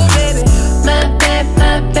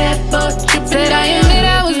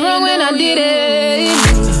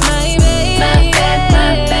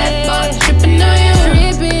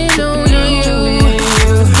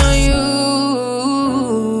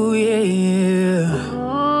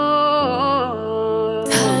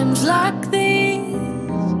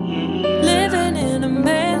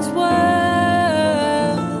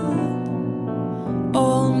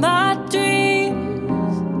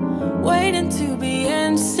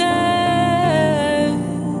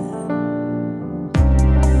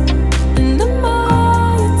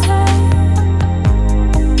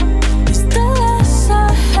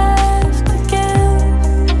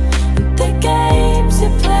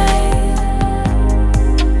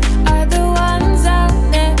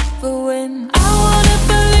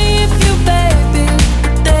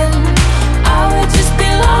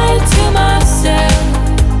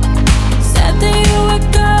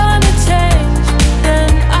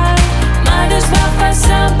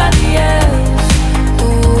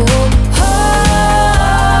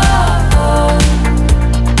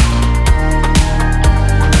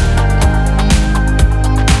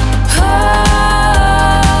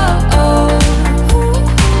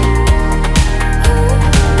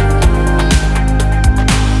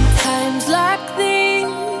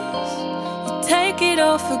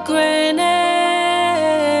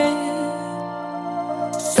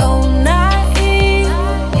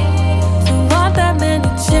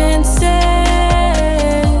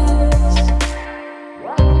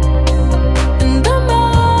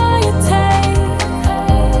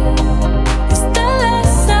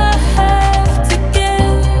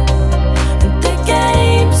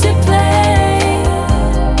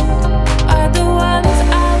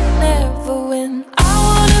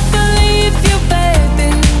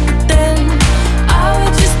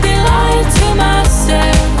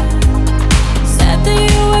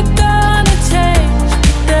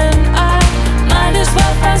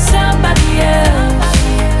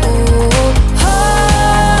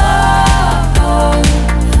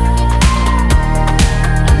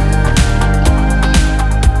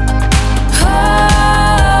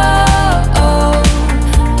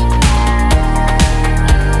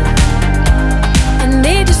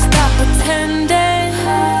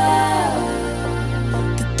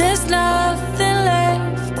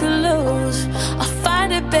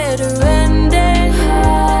 better ending.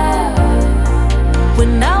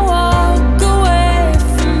 When I walk away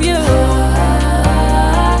from you,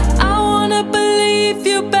 I wanna believe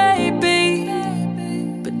you, baby,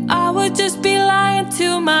 but I would just be lying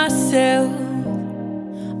to myself.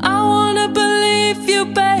 I wanna believe you,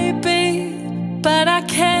 baby, but I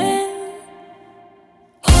can't.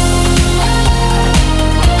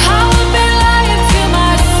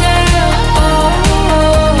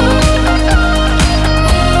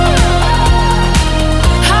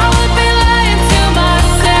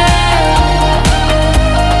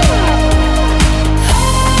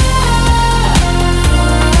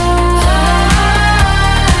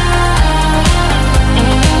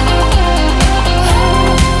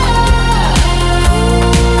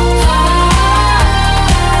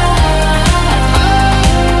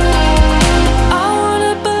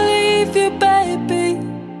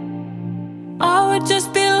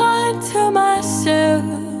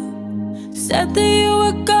 Said that you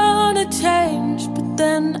were gonna change, but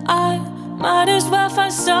then I might as well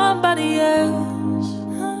find somebody else.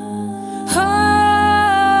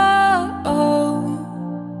 Oh, oh.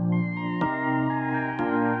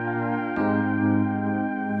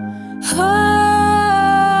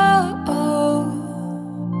 Oh, oh.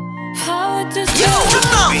 How it just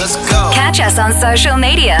let's go. Catch us on social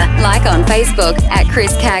media. Like on Facebook at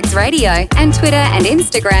Chris Caggs Radio and Twitter and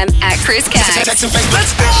Instagram at Chris Caggs. Let's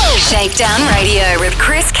go. Shakedown Radio with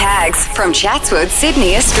Chris Caggs from Chatswood,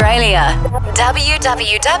 Sydney, Australia.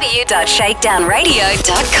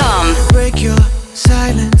 www.shakedownradio.com. Break your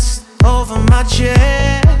silence over my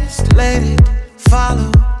chest. Let it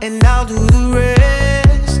follow and I'll do the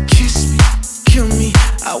rest. Kiss me, kill me,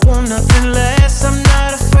 I want nothing less. I'm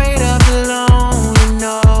not afraid of the lonely,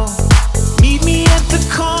 no. Meet me at the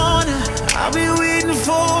corner, I'll be waiting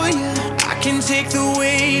for you. I can take the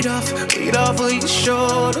weight off of your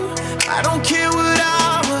shoulder. I don't care what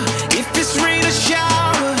hour, if it's rain or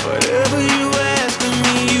shower. Whatever you ask of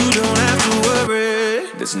me, you don't have to worry.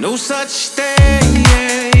 There's no such thing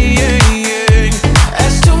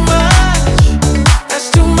as too much, that's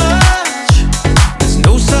too much. There's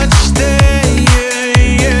no such thing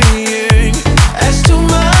as too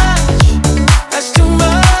much, that's too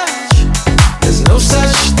much. There's no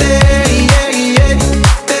such thing.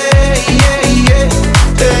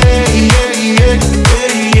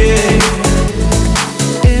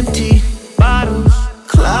 Empty bottles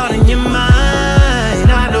clouding your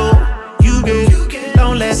mind. I know you get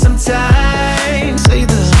lonely sometimes. Say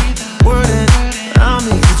the word and I'll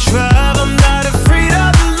make you drive. I'm not afraid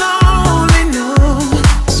of the lonely, no.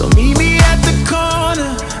 So meet me at the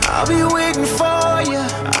corner, I'll be waiting for you.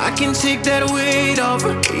 I can take that weight off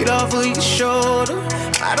of your shoulder.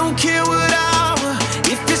 I don't care what hour,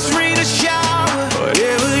 if it's rain or shower.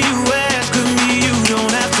 Whatever you ask of me, you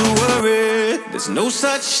don't have to worry. There's no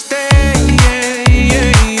such thing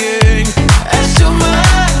as too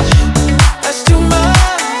much, that's too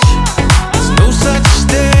much. There's no such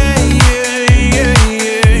thing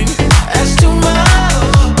as too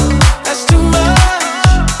much, that's too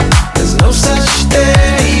much. There's no such thing.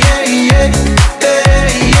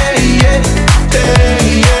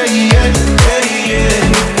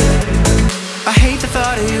 I hate the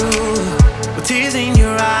thought of you with tears in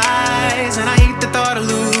your eyes, and I hate the thought of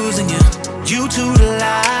losing you to the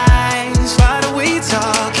lies. By the way you're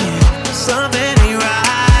talking, something ain't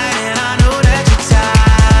right, and I know that you're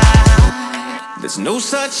tired. There's no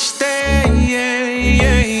such thing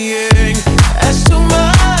as too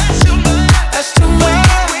much, that's too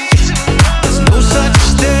much. There's no such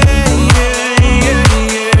thing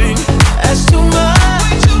as too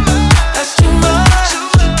much, that's too much.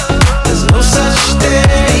 There's no such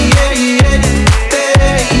thing.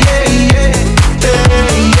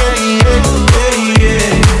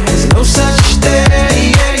 There's no such thing.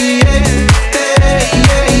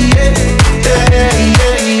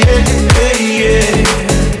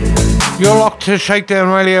 You're locked to Shakedown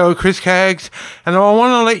Radio with Chris Caggs, and I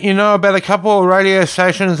want to let you know about a couple of radio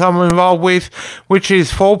stations I'm involved with, which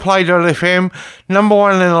is 4play.fm, number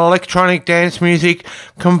one in electronic dance music,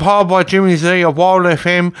 compiled by Jimmy Z of Wild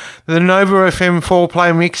FM, the Nova FM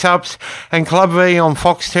 4Play mix-ups, and Club V on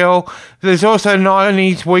Foxtel. There's also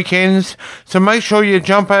 90s weekends, so make sure you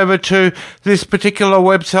jump over to this particular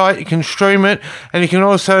website. You can stream it, and you can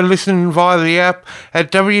also listen via the app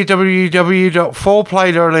at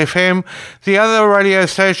www.4play.fm. The other radio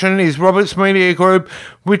station is Roberts Media Group,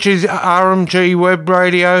 which is RnB Web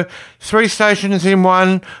Radio. 3 stations in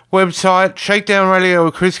one website, Shakedown Radio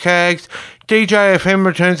with Chris Caggs. DJ FM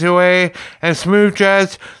returns to air and smooth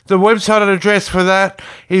jazz. The website address for that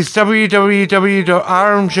is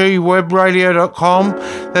www.rmgwebradio.com.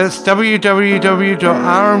 That's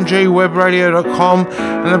www.rmgwebradio.com.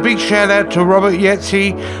 And a big shout out to Robert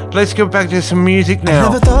Yetzi. Let's get back to some music now.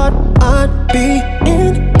 I never thought I'd be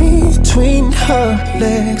in between her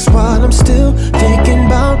legs while I'm still thinking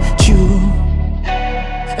about you.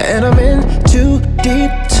 And I'm in too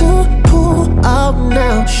deep to pull out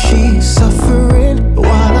now. She's suffering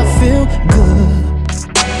while I feel good.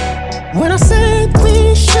 When I said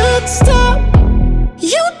we should stop,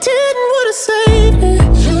 you didn't wanna save me.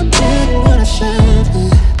 You didn't wanna save me.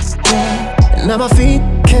 Yeah. Now my feet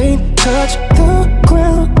can't touch the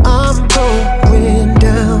ground. I'm going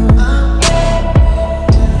down.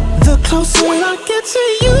 The closer I get to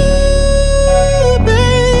you,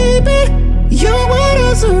 baby, your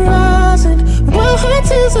waters are rising, while her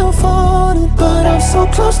tears are falling. But I'm so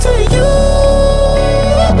close to you,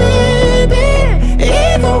 baby.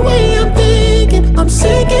 Either way I'm thinking, I'm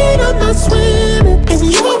sinking, I'm not swimming. In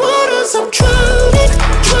your waters I'm drowning,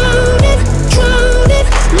 drowning, drowning.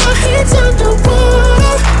 My head's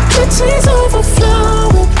underwater, the tears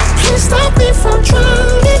overflowing. Please stop me from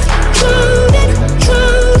drowning, drowning,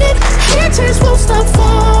 drowning. Your tears won't stop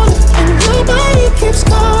falling, and nobody keeps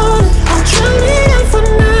calling. I'll drown it out for now.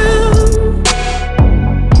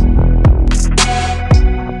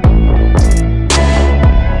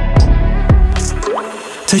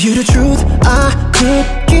 Tell you the truth, I could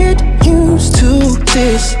get used to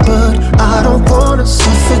this, but I don't wanna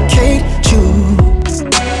suffocate you.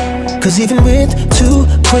 Cause even with two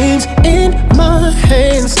queens in my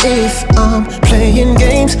hands, if I'm playing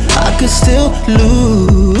games, I could still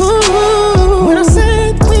lose. When I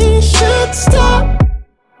said we should stop,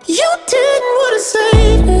 you didn't wanna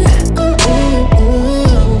save me.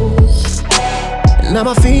 Now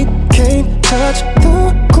my feet can't touch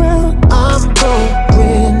the ground, I'm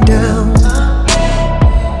going down.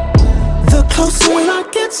 The closer I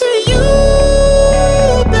get to you,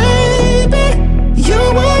 baby,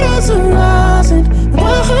 your waters are rising,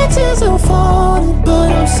 while her tears are falling. But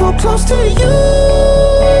I'm so close to you,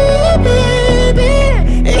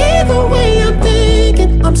 baby. Either way I'm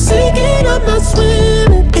thinking, I'm sinking, I'm not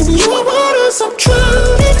swimming. In your waters I'm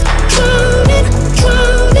drowning, drowning,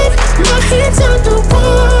 drowning. My head's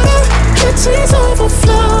underwater, the tears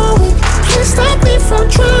overflowing. Please stop me from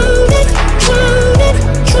drowning, drowning,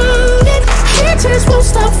 drowning. Your tears won't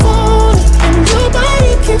stop falling, and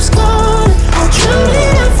nobody keeps calling. I'll drown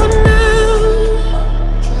it out for now.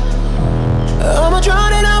 I'ma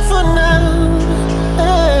drown it out for now.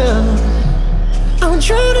 Yeah. I'll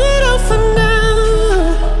drown it out for now.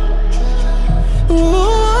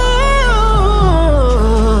 Ooh.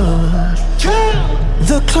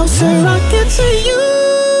 The closer I get to you,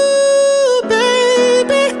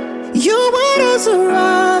 baby, your waters are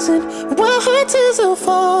rising, while her tears are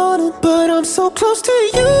falling. But I'm so close to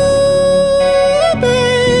you,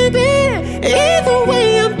 baby. Either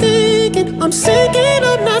way I'm thinking, I'm sinking,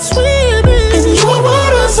 I'm not swimming. In your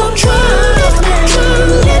waters I'm drowning,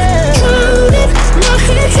 drowning, drowning. My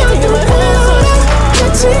head's underwater, the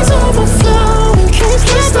tears overflowing. Can't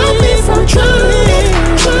stop me from drowning,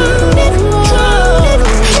 drowning, drowning.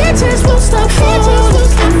 Your tears won't stop falling,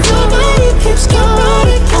 and nobody keeps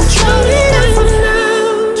calling. I'll drown it out for now.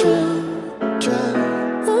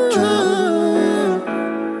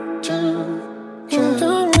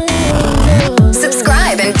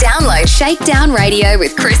 Subscribe and download Shakedown Radio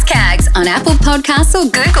with Chris Caggs on Apple Podcasts or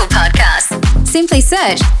Google Podcasts. Simply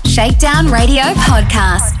search Shakedown Radio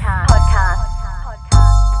Podcast.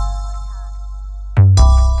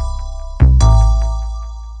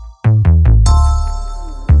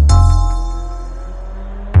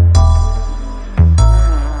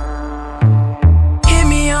 Hit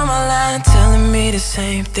me on my line, telling me the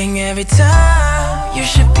same thing every time. You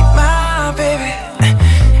should be my baby.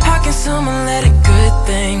 How can someone let a good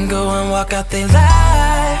thing go and walk out their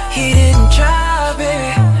life? He didn't try,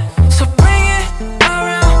 baby. So bring it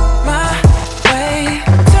around my way.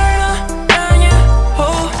 Turn around your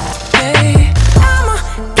whole day. I'ma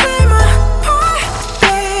play my part,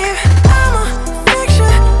 babe. I'ma fix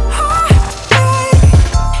your heart, babe.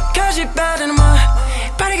 Cause you're bad in the mud.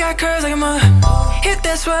 Body got curves like a mud. Hit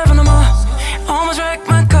that swerve on the mud. Almost wrecked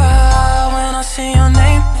my car when I see your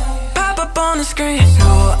name pop up on the screen.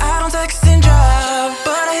 No, I don't text and drive,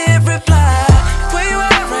 but I hit reply. Where you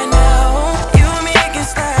at right now? You and me can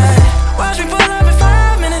slide. Watch me pull up in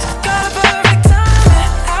 5 minutes. Got a perfect timing.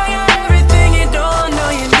 I got everything you don't know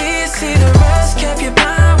you need. See the rest kept you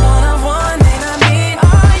blind. One of one thing I need.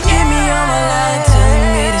 Hit me on my line, telling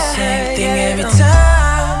me the same thing every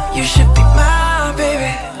time. You should be my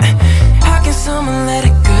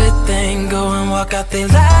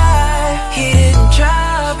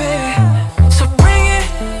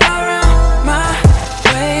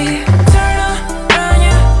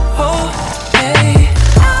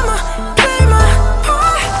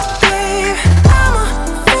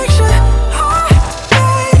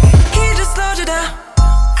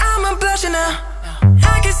now.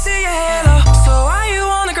 I can see your halo, so why you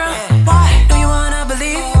on the ground? Why do you wanna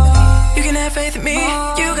believe? You can have faith in me.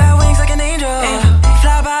 You got wings like an angel.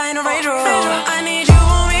 Fly by in a Range Rover. I need you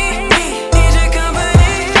on me. Need your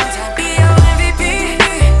company. Be your MVP.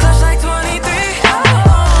 Clutch like 23.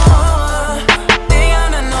 They got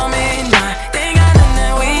nothing on me, nah. They got nothing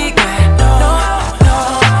that we got. No.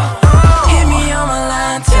 Hit me on my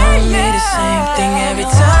line, telling me the same thing every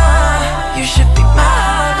time. You should be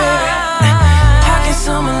my baby. How can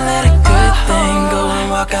someone let a good thing go and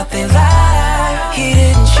walk out their life? He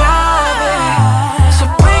didn't try, baby. So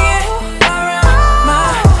bring it around my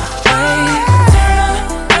way. Turn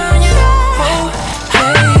around your whole way.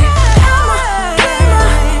 I'ma play my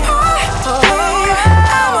part, baby.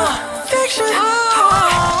 I'm a fiction.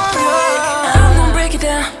 I'm gon' break it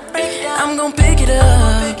down. I'm gon' pick it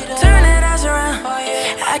up. Turn that ass around.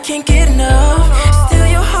 I can't get enough. Steal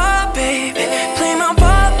your heart, baby. Play my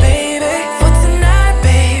part, baby. For tonight,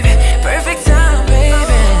 baby. Perfect time,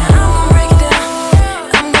 baby. I'm gon' break it down.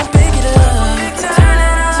 I'm gon' pick it up. Turn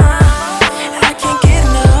that ass around. I can't get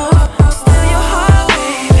enough. Steal your heart,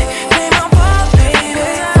 baby. Play my part, baby.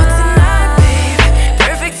 For tonight, baby.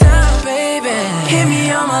 Perfect time, baby. Hit me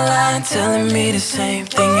on my line, telling me the same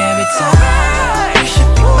thing every time. You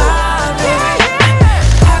should be my baby.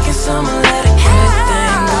 How can someone let a good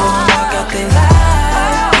thing go and walk out their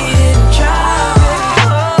life? He didn't try, baby.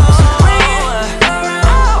 So bring it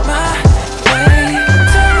around my way.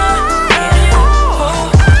 Turn around your whole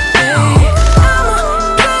day. I'ma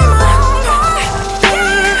play my part,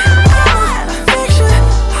 baby. I'm a fiction.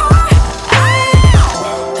 Bring it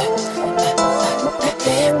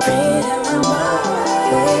around my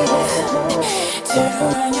way. Turn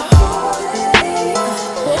around your whole day.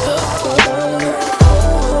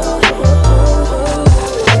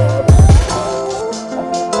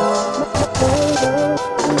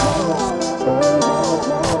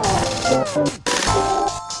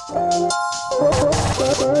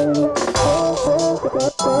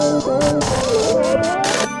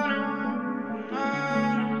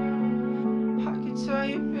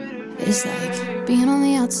 It's like being on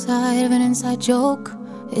the outside of an inside joke.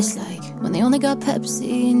 It's like when they only got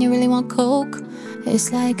Pepsi and you really want Coke.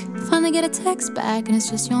 It's like finally get a text back and it's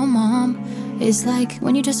just your mom. It's like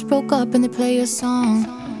when you just broke up and they play your song.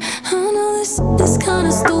 I know this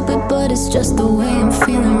kinda stupid, but it's just the way I'm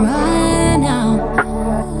feeling right now.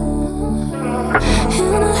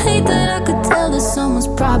 And I hate that I could tell that someone's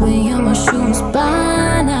probably in my shoes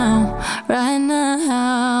by now, right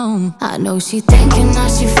now. I know she thinking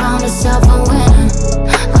that she found herself a winner.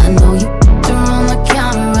 I know you her on the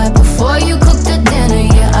counter right before you cooked the dinner.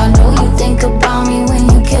 Yeah, I know you think about me when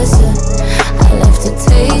you kiss her. I left a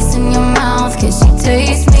taste in your mouth, can she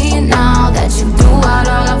taste me now that you threw out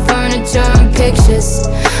all our furniture and pictures?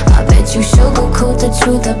 I bet you sugarcoat the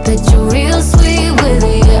truth, I bet you're real sweet with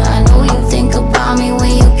it. Yeah, I know you think about me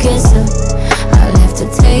when you kiss her. I left a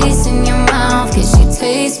taste in your mouth, can she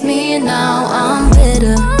taste me now? I'm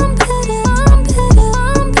bitter.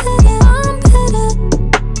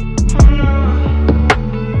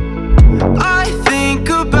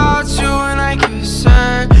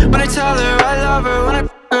 Tell her I love her when I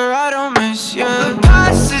her, I don't miss you. The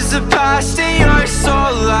past is the past and you're so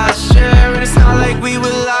last year. And it's not like we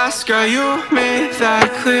will last, girl, you made that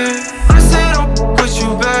clear. When I say don't with you,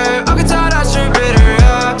 babe, I can tell that you're bitter,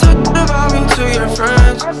 yeah. Talking about me to your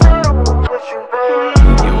friends.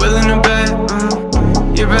 You're willing to bet,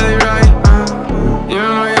 you're really right, you're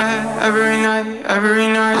in my head every night, every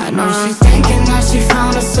night. I know she's thinking that she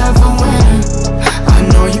found herself a winner. I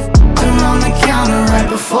know you on the counter right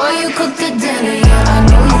before you cook the dinner. Yeah, I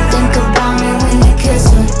know you think about me when you kiss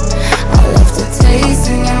her. I left a taste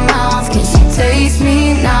in your mouth, can she taste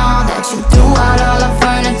me now that you threw out all our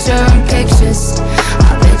furniture and pictures?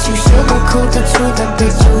 I bet you sugarcoat the truth, I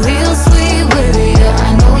bet you're real sweet with it. Yeah,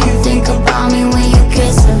 I know you think about me when you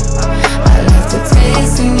kiss her. I left a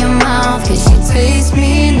taste in your mouth, can she taste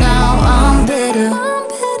me now? I'm bitter.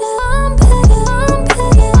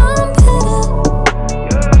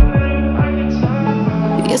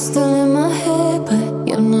 You're still in my head, but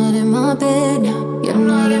you're not in my bed now. You're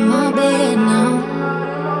not in my bed now.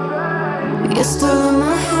 You're still in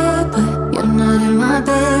my head, but you're not in my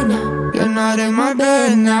bed now. You're not in my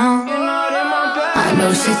bed now. I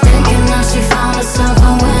know she's thinking that she found herself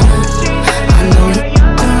a winner. I know you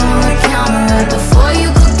her on the counter right before you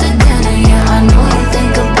cook the dinner. Yeah, I know you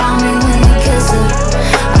think about me when you kiss her.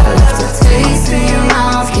 I left a taste in your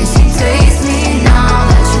mouth, can she taste me now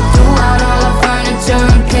that you threw out all our furniture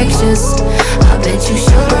and pictures? I bet you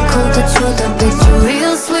sugarcoat the truth, I bet you're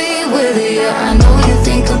real sweet with it. Yeah, I know you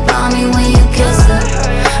think about me when you kiss her.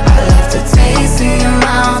 I left a taste